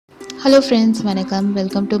Hello friends, வணக்கம்.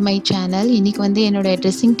 Welcome to my channel. இன்னைக்கு வந்து என்னோட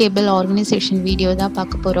ட்ரெஸ்ஸிங் டேபிள் ஆர்கனைசேஷன் வீடியோ தான்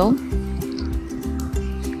பார்க்க போகிறோம்.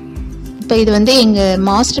 இப்போ இது வந்து எங்கள்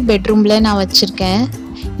மாஸ்டர் பெட்ரூமில் நான் வச்சுருக்கேன்.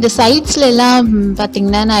 இந்த சைட்ஸில் எல்லாம்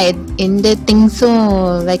பார்த்திங்கன்னா நான் எந்த திங்ஸும்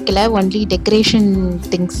வைக்கல, ஒன்லி டெக்கரேஷன்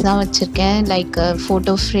திங்ஸ் தான் வச்சுருக்கேன். Like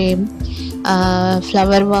photo frame,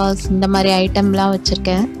 flower vase, இந்த மாதிரி ஐட்டம்லாம்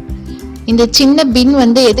வச்சுருக்கேன். இந்த சின்ன பின்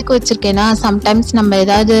வந்து எதுக்கு வச்சுருக்கேன்னா, சம்டைம்ஸ் நம்ம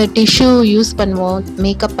ஏதாவது டிஷ்யூ யூஸ் பண்ணுவோம்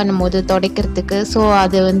மேக்கப் பண்ணும்போது துடைக்கிறதுக்கு. ஸோ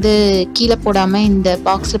அது வந்து கீழே போடாமல் இந்த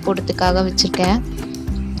பாக்ஸில் போடுறதுக்காக வச்சுருக்கேன்.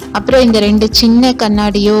 அப்புறம் இந்த 2 சின்ன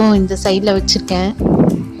கண்ணாடியும் இந்த சைடில் வச்சுருக்கேன்,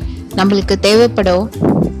 நம்மளுக்கு தேவைப்படும்.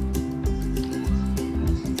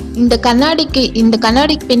 இந்த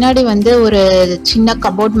கண்ணாடிக்கு பின்னாடி வந்து ஒரு சின்ன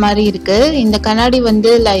கபோர்ட் மாதிரி இருக்குது. இந்த கண்ணாடி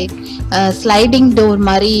வந்து லைக் ஸ்லைடிங் டோர்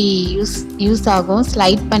மாதிரி யூஸ் ஆகும்.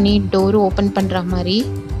 ஸ்லைட் பண்ணி டோர் ஓப்பன் பண்ணுற மாதிரி.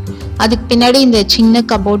 அதுக்கு பின்னாடி இந்த சின்ன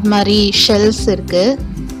கபோர்ட் மாதிரி ஷெல்ஃப்ஸ் இருக்குது.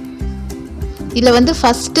 இதில் வந்து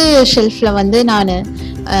ஃபஸ்ட்டு ஷெல்ஃபில் வந்து நான்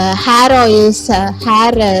ஹேர் ஆயில்ஸ்,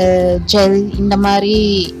 ஹேர் ஜெல், இந்த மாதிரி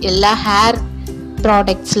எல்லா ஹேர்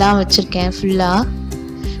ப்ராடக்ட்ஸ்லாம் வச்சுருக்கேன் ஃபுல்லாக.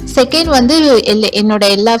 செகண்ட் வந்து என்னோட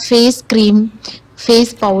எல்லா face cream,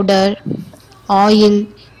 face powder, oil,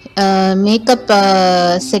 makeup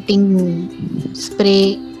setting spray,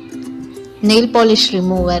 nail polish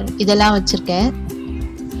remover, இதெல்லாம் வச்சுருக்கேன்.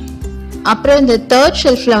 அப்புறம் இந்த தேர்ட்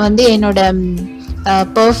ஷெல்ஃபில் வந்து என்னோட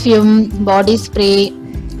பர்ஃப்யூம், பாடி ஸ்ப்ரே,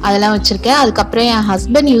 அதெல்லாம் வச்சுருக்கேன். அதுக்கப்புறம் என்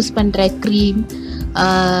ஹஸ்பண்ட் யூஸ் பண்ணுற க்ரீம்,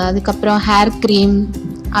 அதுக்கப்புறம் ஹேர் க்ரீம்,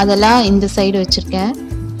 அதெல்லாம் இந்த சைடு வச்சுருக்கேன்.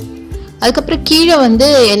 அதுக்கப்புறம் கீழே வந்து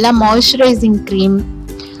எல்லாம் மாய்ஸ்சரைசிங் க்ரீம்,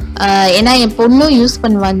 ஏன்னா என் பொண்ணும் யூஸ்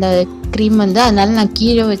பண்ணுவாள் அந்த க்ரீம் வந்து, அதனால நான்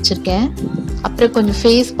கீழே வச்சுருக்கேன். அப்புறம் கொஞ்சம்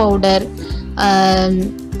ஃபேஸ் பவுடர்,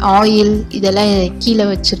 ஆயில், இதெல்லாம் கீழே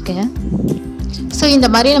வச்சுருக்கேன். ஸோ இந்த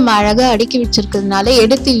மாதிரி நம்ம அழகாக அடுக்கி வச்சுருக்கிறதுனால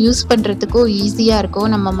எடுத்து யூஸ் பண்ணுறதுக்கும் ஈஸியாக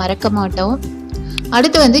இருக்கும், நம்ம மறக்க மாட்டோம்.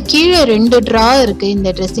 அடுத்து வந்து கீழே 2 ட்ரா இருக்குது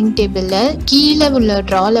இந்த ட்ரெஸ்ஸிங் டேபிளில். கீழே உள்ள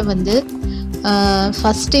ட்ராவில் வந்து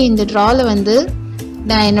ஃபஸ்ட்டு இந்த ட்ராவில் வந்து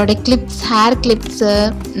நான் என்னோட கிளிப்ஸ், ஹேர் கிளிப்ஸு,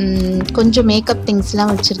 கொஞ்சம் மேக்கப்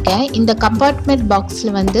திங்ஸ்லாம் வச்சுருக்கேன். இந்த கம்பார்ட்மெண்ட்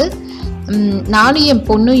பாக்ஸில் வந்து நானும் என்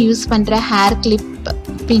பொண்ணும் யூஸ் பண்ணுற ஹேர் கிளிப்,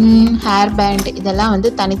 பின், ஹேர் பேண்ட், இதெல்லாம் வந்து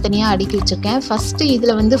தனித்தனியாக அடுக்கி வச்சுருக்கேன். ஃபஸ்ட்டு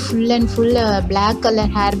இதில் வந்து full and full black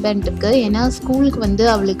colour hair band இருக்குது. ஏன்னா ஸ்கூலுக்கு வந்து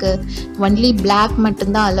அவளுக்கு ஒன்லி பிளாக்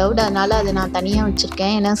மட்டும்தான் அலவுட், அதனால் அதை நான் தனியாக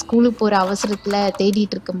வச்சுருக்கேன். ஏன்னா ஸ்கூலுக்கு போகிற அவசரத்தில்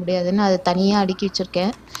தேடிட்டு இருக்க முடியாதுன்னு அதை தனியாக அடுக்கி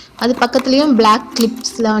வச்சுருக்கேன். அது பக்கத்துலேயும் பிளாக்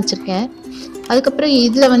கிளிப்ஸ்லாம் வச்சுருக்கேன். அதுக்கப்புறம்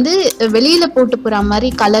இதில் வந்து வெளியில் போட்டு போகிற மாதிரி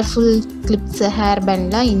கலர்ஃபுல் கிளிப்ஸ், ஹேர்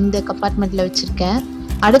பேண்ட்லாம் இந்த கம்பார்ட்மெண்ட்டில் வச்சுருக்கேன்.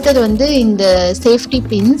 அடுத்தது வந்து இந்த சேஃப்டி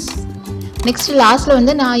பின்ஸ். நெக்ஸ்ட் லாஸ்ட்டில்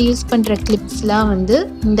வந்து நான் யூஸ் பண்ணுற கிளிப்ஸ்லாம் வந்து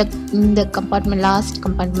இந்த கம்பார்ட்மெண்ட், லாஸ்ட்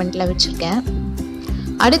கம்பார்ட்மெண்ட்டில் வச்சுருக்கேன்.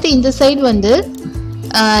 அடுத்து இந்த சைடு வந்து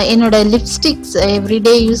என்னோட லிப்ஸ்டிக்ஸ்,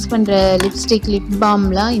 எவ்ரிடே யூஸ் பண்ணுற லிப்ஸ்டிக், லிப்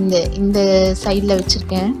பாம்லாம் இந்த சைடில்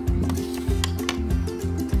வச்சுருக்கேன்.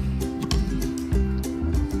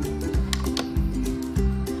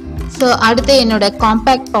 ஸோ அடுத்து என்னோட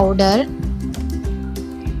காம்பேக்ட் பவுடர்,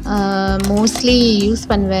 மோஸ்ட்லி யூஸ்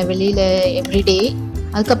பண்ணுவேன் வெளியில் எவ்ரிடே.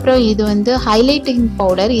 அதுக்கப்புறம் இது வந்து ஹைலைட்டிங்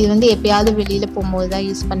பவுடர், இது வந்து எப்பயாவது வெளியில் போகும்போது தான்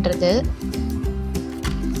யூஸ் பண்ணுறது.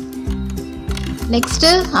 நெக்ஸ்ட்டு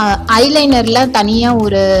ஐலைனர்லாம் தனியாக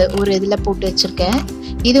ஒரு இதில் போட்டு வச்சுருக்கேன்.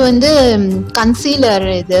 இது வந்து கன்சீலர்,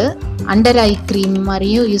 இது அண்டர் ஐ க்ரீம்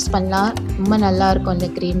மாதிரியும் யூஸ் பண்ணலாம், ரொம்ப நல்லாயிருக்கும்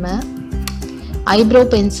இந்த க்ரீமு. ஐப்ரோ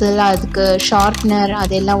பென்சில், அதுக்கு ஷார்ப்னர்,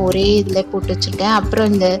 அதெல்லாம் ஒரே இதில் போட்டு வச்சுருக்கேன். அப்புறம்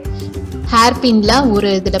இந்த ஹேர் பின்லாம் ஒரு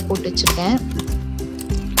இதில் போட்டு வச்சுருக்கேன்.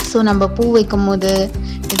 ஸோ நம்ம பூ வைக்கும் போது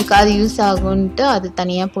இதுக்காவது யூஸ் ஆகும்ன்ட்டு அது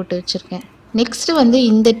தனியாக போட்டு வச்சுருக்கேன். நெக்ஸ்ட்டு வந்து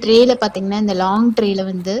இந்த ட்ரேயில் பார்த்திங்கன்னா, இந்த லாங் ட்ரேயில்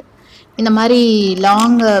வந்து இந்த மாதிரி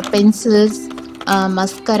லாங் பென்சில்ஸ்,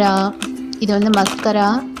 மஸ்கரா, இது வந்து mascara,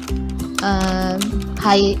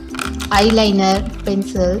 eyeliner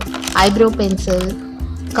pencil, eyebrow pencil,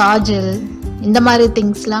 Kajal, இந்த மாதிரி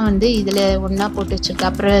திங்ஸ்லாம் வந்து இதில் ஒன்றா போட்டு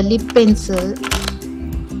வச்சுருக்கேன். அப்புறம் லிப் பென்சில்,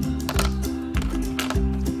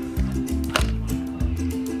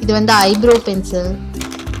 இது வந்து ஐப்ரோ பென்சில்,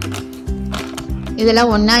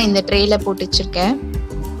 இதெல்லாம் ஒன்றா இந்த ட்ரேயில் போட்டு வச்சுருக்கேன்.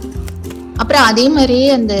 அப்புறம் அதே மாதிரியே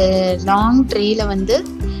அந்த லாங் ட்ரேயில் வந்து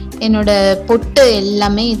என்னோட பொட்டு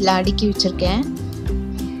எல்லாமே இதில் அடுக்கி வச்சுருக்கேன்,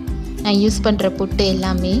 நான் யூஸ் பண்ணுற பொட்டு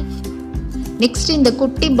எல்லாமே. நெக்ஸ்ட் இந்த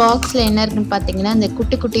குட்டி பாக்ஸில் என்ன இருக்குன்னு பார்த்தீங்கன்னா, இந்த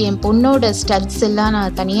குட்டி என் பொண்ணோட ஸ்டட்ஸ் எல்லாம்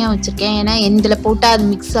நான் தனியாக வச்சுருக்கேன். ஏன்னா இதில் போட்டால் அது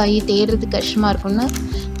மிக்ஸ் ஆகி தேடுறது கஷ்டமாக இருக்குன்னு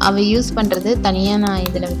அவள் யூஸ் பண்ணுறது தனியாக நான்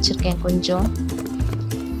இதில் வச்சுருக்கேன் கொஞ்சம்.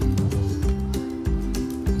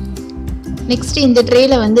 நெக்ஸ்ட் இந்த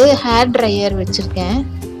ட்ரேயில் வந்து ஹேர் ட்ரையர் வச்சுருக்கேன்.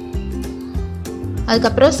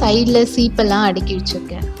 அதுக்கப்புறம் சைடில் சீப்பெல்லாம் அடுக்கி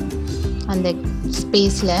வச்சுருக்கேன் அந்த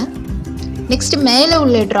ஸ்பேஸில். நெக்ஸ்ட் மேலே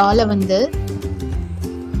உள்ள ட்ரால வந்து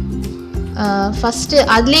ஃபர்ஸ்ட்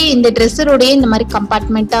அதுலேயே இந்த ட்ரெஸ்ஸரோடய இந்த மாதிரி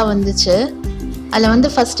கம்பார்ட்மெண்ட்டாக வந்துச்சு. அதில் வந்து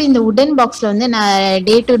ஃபர்ஸ்ட் இந்த உடன் பாக்ஸில் வந்து நான்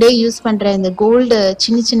டே டு டே யூஸ் பண்ணுற இந்த கோல்டு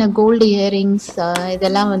சின்ன சின்ன கோல்டு இயரிங்ஸ்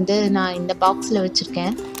இதெல்லாம் வந்து நான் இந்த பாக்ஸில்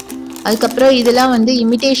வச்சுருக்கேன். அதுக்கப்புறம் இதெல்லாம் வந்து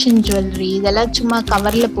இமிடேஷன் ஜுவல்லரி, இதெல்லாம் சும்மா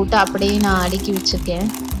கவரில் போட்டு அப்படியே நான் அடுக்கி வச்சுருக்கேன்,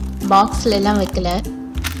 பாக்ஸில் எல்லாம் வைக்கல.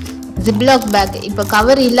 ஜிப்லாக் பேக், இப்போ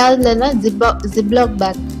கவர் இல்லாததுலாம் ஜிப்லாக்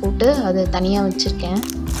பேக் போட்டு அதை தனியாக வச்சுருக்கேன்.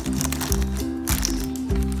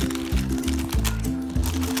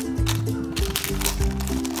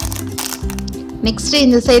 நெக்ஸ்ட்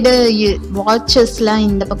இந்த சைடு வாட்சஸ்லாம்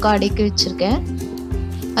இந்த பக்கம் அடுக்கி வச்சுருக்கேன்.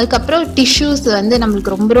 அதுக்கப்புறம் டிஷ்யூஸ் வந்து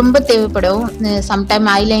நம்மளுக்கு ரொம்ப ரொம்ப தேவைப்படும். சம்டைம்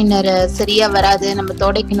ஐலைனர் சரியாக வராது, நம்ம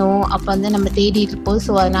துடைக்கணும், அப்போ வந்து நம்ம தேடிட்டு இருப்போம்.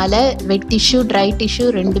 ஸோ அதனால் வெட் டிஷ்யூ ட்ரை டிஷ்யூ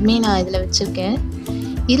ரெண்டுமே நான் இதில் வச்சுருக்கேன்.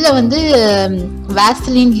 இதில் வந்து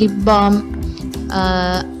வேஸ்லின் லிப் பாம்,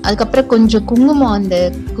 அதுக்கப்புறம் கொஞ்சம் குங்குமம், அந்த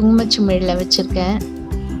குங்குமச்சுமிழில் வச்சுருக்கேன்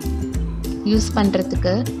யூஸ்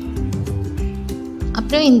பண்ணுறதுக்கு.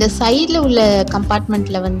 அப்புறம் இந்த சைடில் உள்ள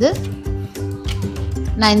கம்பார்ட்மெண்ட்டில் வந்து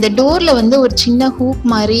நான் இந்த டோரில் வந்து ஒரு சின்ன ஹூக்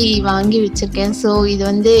மாதிரி வாங்கி வச்சுருக்கேன். ஸோ இது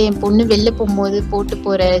வந்து என் பொண்ணு வெளில போகும்போது போட்டு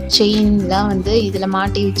போகிற செயின்லாம் வந்து இதில்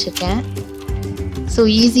மாட்டி வச்சுருக்கேன். ஸோ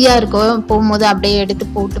ஈஸியாக இருக்கும் போகும்போது அப்படியே எடுத்து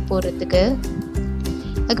போட்டு போகிறதுக்கு.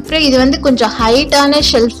 அதுக்கப்புறம் இது வந்து கொஞ்சம் ஹைட்டான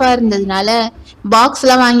ஷெல்ஃபாக இருந்ததுனால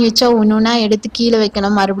பாக்ஸ்லாம் வாங்கி வச்சா ஒன்று ஒன்றா எடுத்து கீழே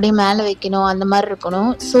வைக்கணும், மறுபடியும் மேலே வைக்கணும், அந்த மாதிரி இருக்கணும்.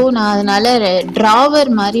 ஸோ நான் அதனால் ட்ராவர்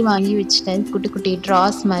மாதிரி வாங்கி வச்சுட்டேன், குட்டி குட்டி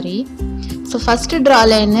ட்ராஸ் மாதிரி. ஸோ ஃபஸ்ட்டு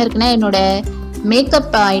ட்ராவில் என்ன இருக்குன்னா என்னோடய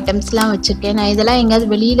மேக்கப் ஐட்டம்ஸ்லாம் வச்சுருக்கேன். நான் இதெல்லாம் எங்கேயாவது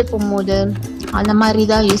வெளியில் போகும்போது அந்த மாதிரி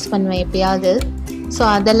தான் யூஸ் பண்ணுவேன் எப்பயாவது. ஸோ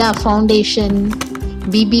அதெல்லாம் ஃபவுண்டேஷன்,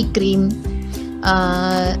 பிபி க்ரீம்,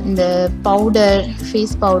 இந்த பவுடர்,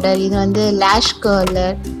 ஃபேஸ் பவுடர், இது வந்து லேஷ்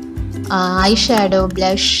கர்லர், ஐ ஷேடோ,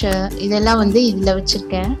 ப்ளஷ், இதெல்லாம் வந்து இதில்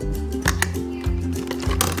வச்சுருக்கேன்.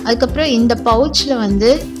 அதுக்கப்புறம் இந்த பவுச்சில் வந்து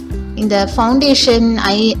இந்த ஃபவுண்டேஷன்,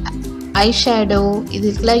 ஐ ஷேடோ,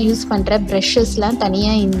 இதுக்கெலாம் யூஸ் பண்ணுற ப்ரஷஸ்லாம்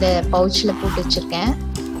தனியாக இந்த பவுச்சில் போட்டு வச்சுருக்கேன்.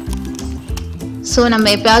 ஸோ நம்ம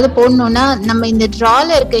எப்போயாவது போடணுன்னா நம்ம இந்த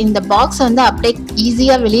ட்ராவில் இருக்க இந்த பாக்ஸை வந்து அப்படியே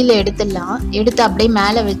ஈஸியாக வெளியில் எடுத்துடலாம். எடுத்து அப்படியே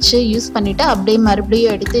மேலே வச்சு யூஸ் பண்ணிவிட்டு அப்படியே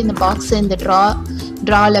மறுபடியும் எடுத்து இந்த பாக்ஸை இந்த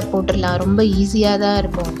ட்ராவில் போட்டுடலாம். ரொம்ப ஈஸியாக தான்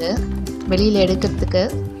இருக்கும் அது வெளியில் எடுக்கிறதுக்கு.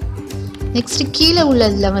 நெக்ஸ்ட்டு கீழே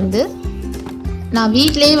உள்ளதில் வந்து நான்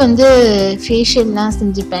வீட்டிலேயே வந்து ஃபேஷியல்லாம்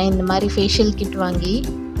செஞ்சுப்பேன். இந்த மாதிரி ஃபேஷியல் கிட் வாங்கி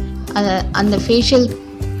அந்த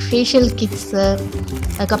ஃபேஷியல் கிட்ஸு,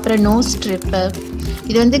 அதுக்கப்புறம் நோஸ் ஸ்ட்ரிப்பு,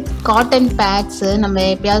 இது வந்து காட்டன் பேட்ஸு, நம்ம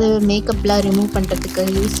எப்படியாவது மேக்கப்லாம் ரிமூவ் பண்ணுறதுக்கு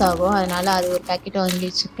யூஸ் ஆகும், அதனால் அது ஒரு பேக்கெட் வாங்கி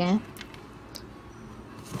வச்சுருக்கேன்.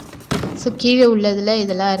 ஸோ கீழே உள்ளதில்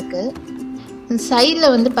இதெல்லாம் இருக்குது.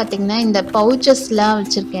 சைடில் வந்து பார்த்திங்கன்னா இந்த பவுச்சஸ்லாம்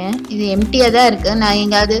வச்சுருக்கேன். இது எம்டியாக தான் இருக்குது. நான்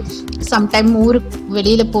எங்கேயாவது சம்டைம்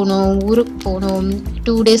வெளியில் போகணும், ஊருக்கு போகணும்,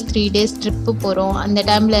 2 days 3 days ட்ரிப்பு போகிறோம், அந்த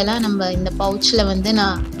டைம்லலாம் நம்ம இந்த பவுச்சில் வந்து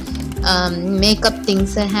நான் மேக்கப்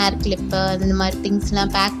திங்ஸு, ஹேர் கிளிப்பு, அந்த மாதிரி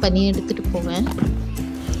திங்ஸ்லாம் பேக் பண்ணி எடுத்துகிட்டு போவேன்.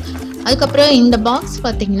 அதுக்கப்புறம் இந்த பாக்ஸ்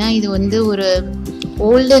பார்த்திங்கன்னா இது வந்து ஒரு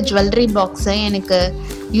ஓல்டு ஜுவல்லரி பாக்ஸை எனக்கு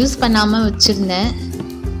யூஸ் பண்ணாமல் வச்சுருந்தேன்.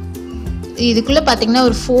 இதுக்குள்ளே பார்த்திங்கன்னா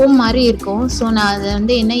ஒரு ஃபோம் மாதிரி இருக்கும். ஸோ நான் அதை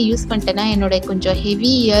வந்து என்ன யூஸ் பண்ணிட்டேன்னா என்னோடய கொஞ்சம்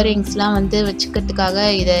ஹெவி இயரிங்ஸ்லாம் வந்து வச்சுக்கிறதுக்காக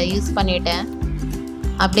இதை யூஸ் பண்ணிட்டேன்.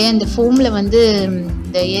 அப்படியே அந்த ஃபோமில் வந்து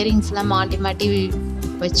இந்த இயரிங்ஸ்லாம் மாட்டி மாட்டி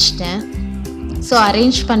வச்சுட்டேன். ஸோ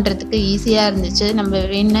அரேஞ்ச் பண்ணுறதுக்கு ஈஸியாக இருந்துச்சு. நம்ம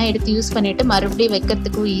வேணுன்னா எடுத்து யூஸ் பண்ணிவிட்டு மறுபடியும்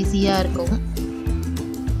வைக்கிறதுக்கும் ஈஸியாக இருக்கும்.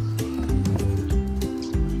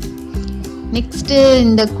 நெக்ஸ்ட்டு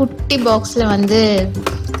இந்த குட்டி பாக்ஸில் வந்து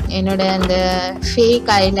என்னோட அந்த ஃபேக்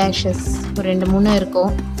ஐலேஷஸ் ஒரு 2-3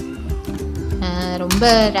 இருக்கும். ரொம்ப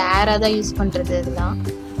ரேராக தான் யூஸ் பண்ணுறது இதெல்லாம்.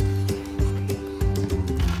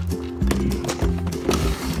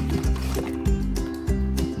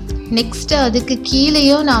 நெக்ஸ்ட்டு அதுக்கு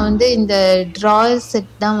கீழேயும் நான் வந்து இந்த ட்ராயர்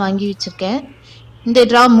செட் தான் வாங்கி வச்சுருக்கேன்.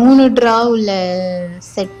 இந்த 3 ட்ரா உள்ள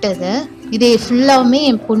செட் அது. இது ஃபுல்லாகவுமே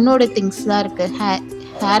என் பொண்ணோட திங்ஸ் தான் இருக்குது.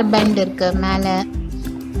 ஹேர் பேண்ட் இருக்குது மேலே,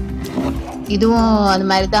 இதுவும் அது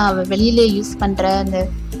மாதிரி தான் அவள் வெளியிலே யூஸ் பண்ணுற அந்த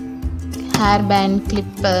ஹேர் பேண்ட்,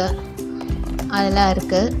 கிளிப்பு அதெல்லாம்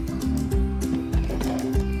இருக்குது.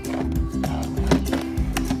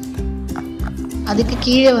 அதுக்கு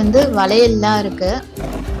கீழே வந்து வளையல்லாம் இருக்குது.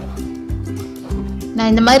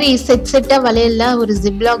 நான் இந்த மாதிரி செட்டாக வளையல்லாம் ஒரு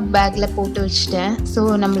ஜிப்லாக் பேக்கில் போட்டு வச்சுட்டேன். ஸோ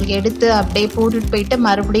நம்மளுக்கு எடுத்து அப்படியே போட்டுட்டு போயிட்டு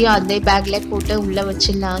மறுபடியும் அதே பேக்கில் போட்டு உள்ளே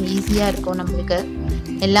வச்சிடலாம். ஈஸியாக இருக்கும் நம்மளுக்கு.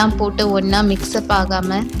 எல்லாம் போட்டு ஒன்றா மிக்ஸ்அப்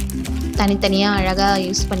ஆகாமல் தனித்தனியாக அழகாக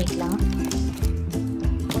யூஸ் பண்ணிக்கலாம்.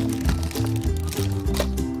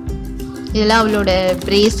 இதெல்லாம் அவளோட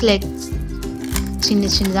பிரேஸ்லெட்ஸ்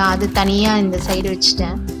சின்னதாக அது தனியாக இந்த சைடு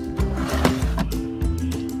வச்சுட்டேன்.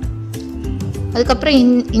 அதுக்கப்புறம்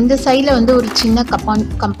இந்த சைடில் வந்து ஒரு சின்ன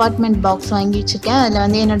கம்பார்ட்மெண்ட் பாக்ஸ் வாங்கி வச்சுருக்கேன். அதில்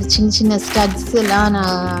வந்து என்னோட சின்ன சின்ன ஸ்டட்ஸ் எல்லாம்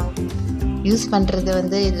நான் யூஸ் பண்ணுறது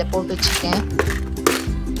வந்து இதில் போட்டு வச்சுருக்கேன்.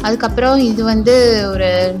 அதுக்கப்புறம் இது வந்து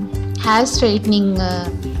ஒரு ஹேர் ஸ்ட்ரைட்னிங்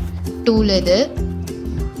டூல். இது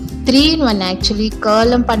 3 in 1 ஆக்சுவலி.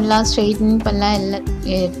 கர்லும் பண்ணலாம், ஸ்ட்ரைட்னிங் பண்ணலாம், இல்லை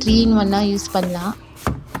 3 in 1 யூஸ் பண்ணலாம்.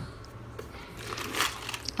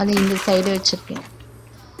 அது இந்த சைடு வச்சுருக்கேன்.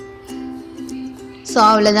 ஸோ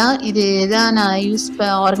அவ்வளோதான். இது தான் நான்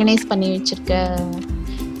ஆர்கனைஸ் பண்ணி வச்சுருக்க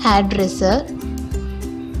ஹேர் ட்ரெஸ்ஸர்.